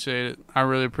appreciate it. I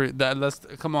really appreciate that. Let's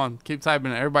come on, keep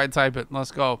typing it. Everybody type it.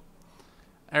 Let's go.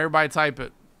 Everybody type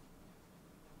it.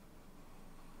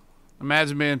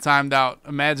 Imagine being timed out.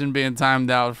 Imagine being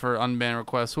timed out for unbanned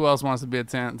requests. Who else wants to be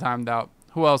timed out?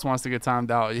 Who else wants to get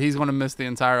timed out? He's going to miss the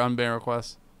entire unbanned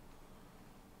request.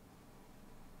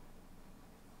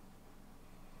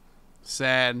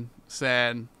 Sad.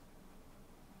 Sad.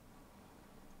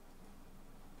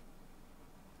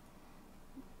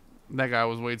 That guy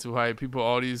was way too hype. People,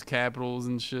 all these capitals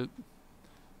and shit.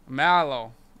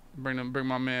 Mallow. Bring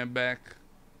my man back.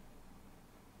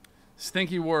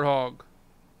 Stinky Warthog.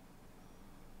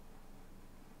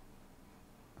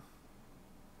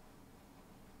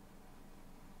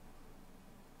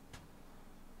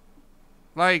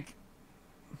 Like,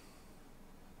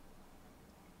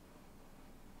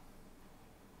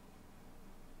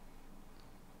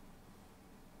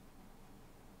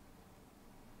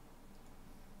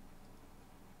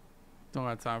 Don't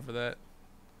got time for that.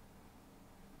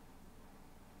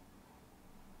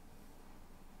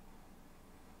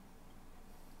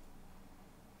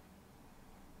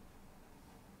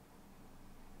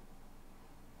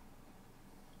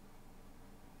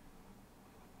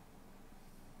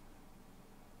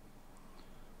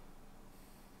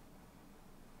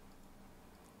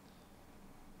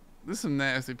 There's some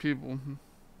nasty people.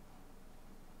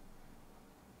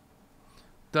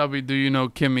 W, do you know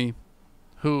Kimmy?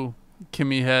 Who?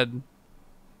 Kimmy Head.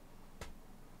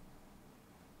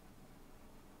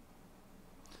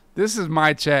 This is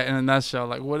my chat in a nutshell.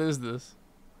 Like, what is this?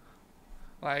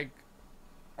 Like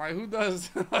who does,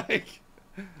 like,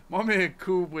 my man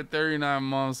Coop with 39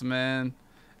 months, man.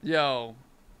 Yo.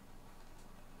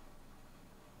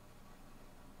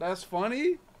 That's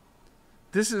funny?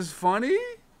 This is funny?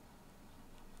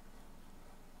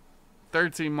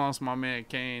 13 months, my man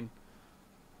Kane.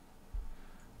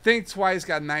 Think Twice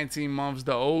got 19 months.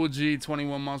 The OG,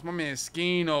 21 months. My man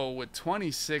Skino with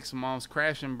 26 months.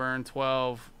 Crash and Burn,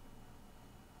 12.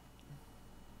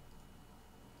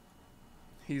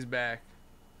 He's back.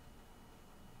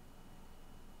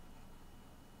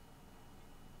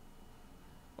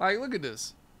 Like, look at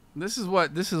this. This is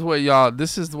what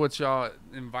y'all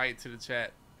invite to the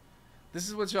chat. This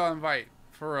is what y'all invite,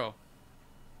 for real.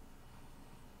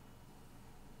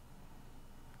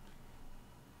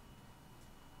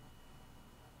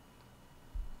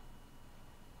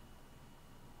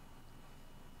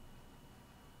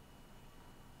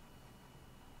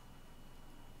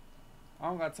 I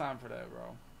don't got time for that,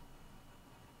 bro.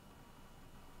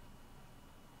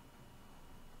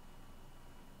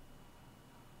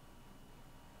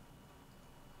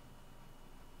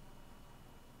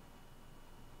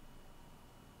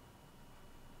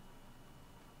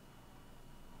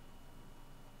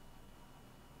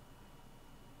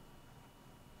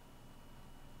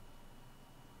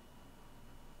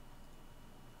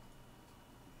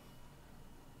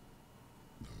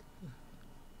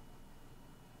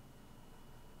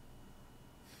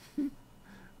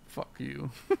 Fuck you.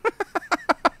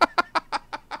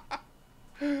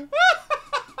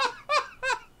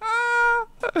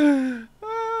 That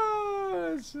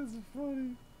shit's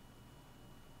funny.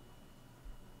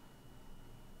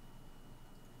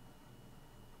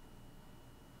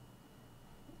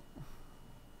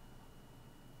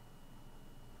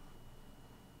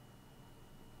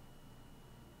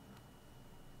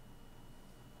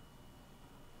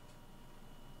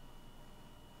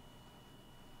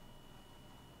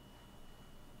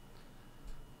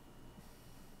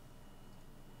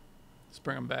 Let's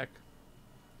bring him back.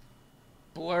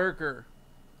 Blurker.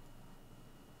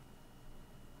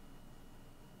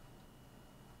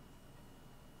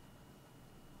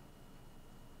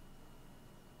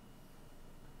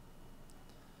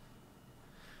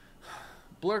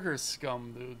 Blurker's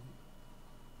scum, dude.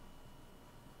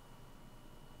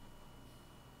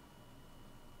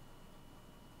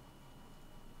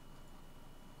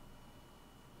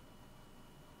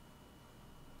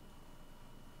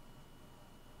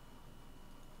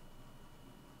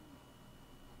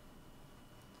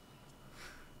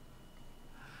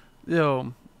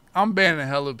 Yo, I'm banning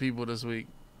hella people this week.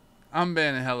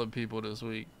 Hella people this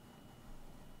week.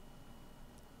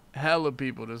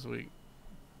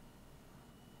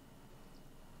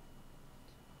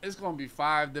 It's gonna be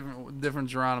 5 different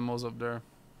Geronimos up there.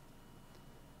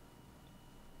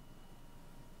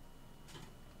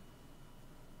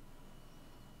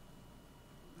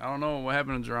 I don't know what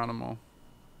happened to Geronimo.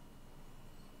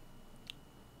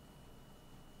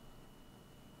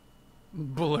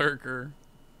 Blurker.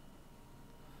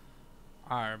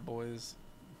 Alright, boys.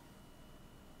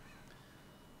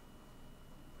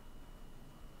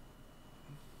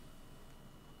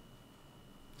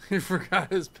 He forgot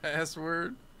his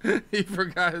password. He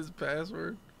forgot his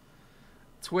password.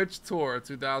 Twitch Tour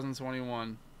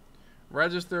 2021.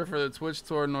 Register for the Twitch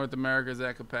Tour North America is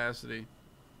at capacity.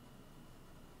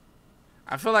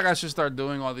 I feel like I should start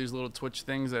doing all these little Twitch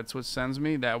things that Twitch sends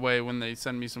me. That way when they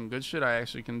send me some good shit, I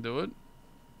actually can do it.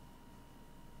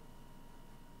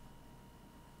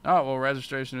 Oh, well,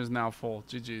 registration is now full.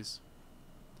 GG's.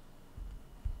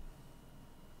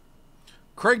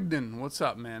 Craigden, what's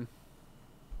up, man?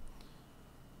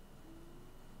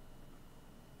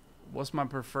 What's my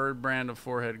preferred brand of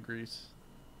forehead grease?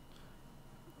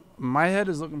 My head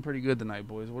is looking pretty good tonight,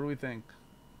 boys. What do we think?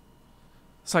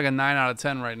 It's like a 9 out of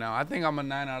 10 right now. I think I'm a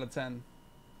 9 out of 10.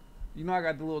 You know I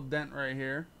got the little dent right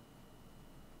here.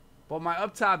 But my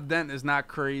up top dent is not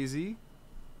crazy.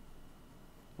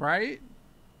 Right?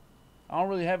 I don't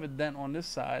really have a dent on this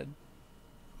side.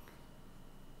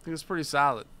 I think it's pretty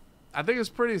solid.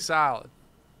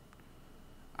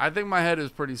 I think my head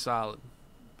is pretty solid.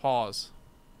 Pause.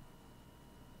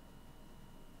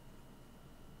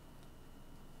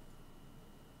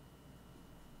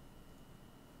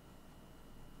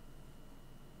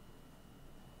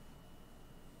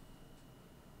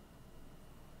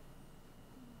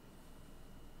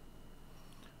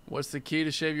 What's the key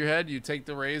to shave your head? You take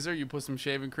the razor, you put some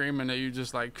shaving cream, and then you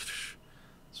just like,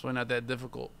 it's really not that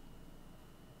difficult.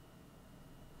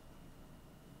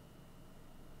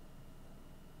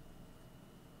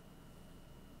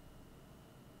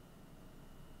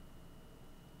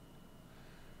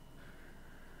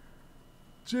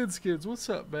 Jinskins, what's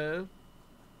up, man?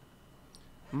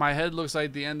 My head looks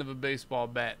like the end of a baseball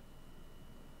bat.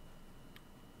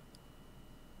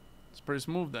 It's pretty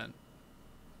smooth then.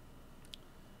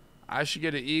 I should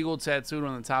get an eagle tattooed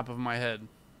on the top of my head.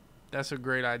 That's a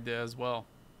great idea as well.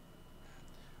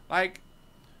 Like,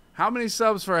 how many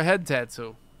subs for a head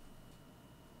tattoo?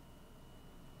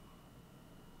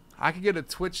 I could get a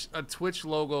Twitch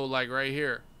logo like right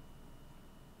here.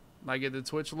 Like get the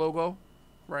Twitch logo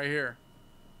right here.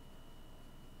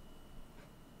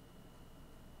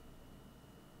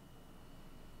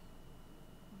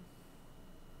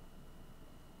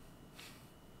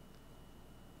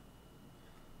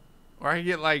 Or I could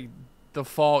get like the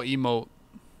fall emote.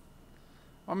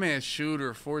 My man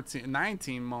Shooter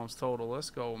 19 months total.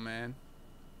 Let's go, man.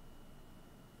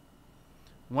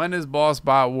 When is Boss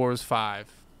Bot Wars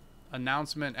 5?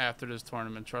 Announcement after this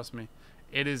tournament. Trust me.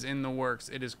 It is in the works.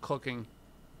 It is cooking.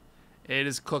 It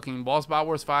is cooking. Boss Bot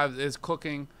Wars 5 is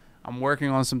cooking. I'm working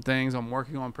on some things. I'm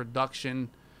working on production.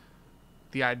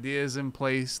 The idea is in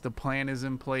place. The plan is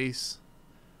in place.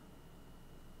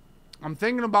 I'm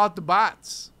thinking about the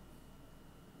bots.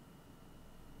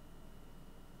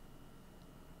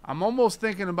 I'm almost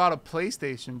thinking about a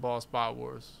PlayStation Boss Bot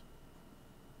Wars.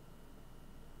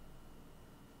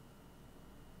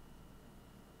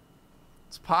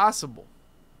 It's possible.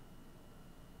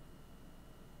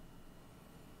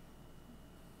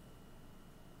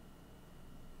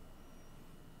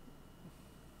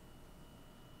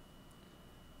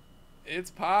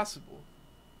 It's possible.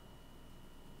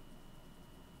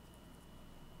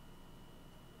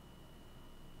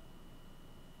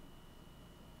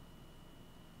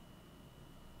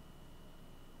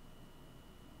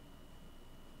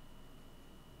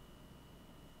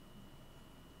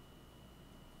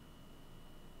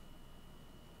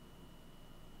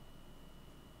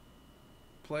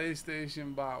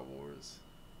 PlayStation Bot Wars.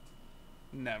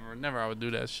 Never I would do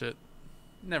that shit.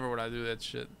 Never would I do that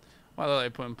shit. Why did I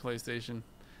put in PlayStation?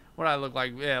 What I look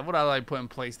like? Yeah, what I like putting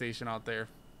PlayStation out there?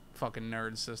 Fucking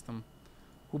nerd system.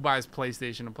 Who buys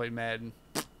PlayStation to play Madden?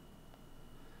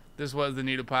 This was the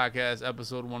Needed Podcast,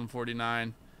 episode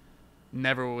 149.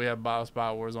 Never will we have Boss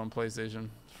Bot Wars on PlayStation.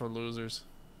 It's for losers.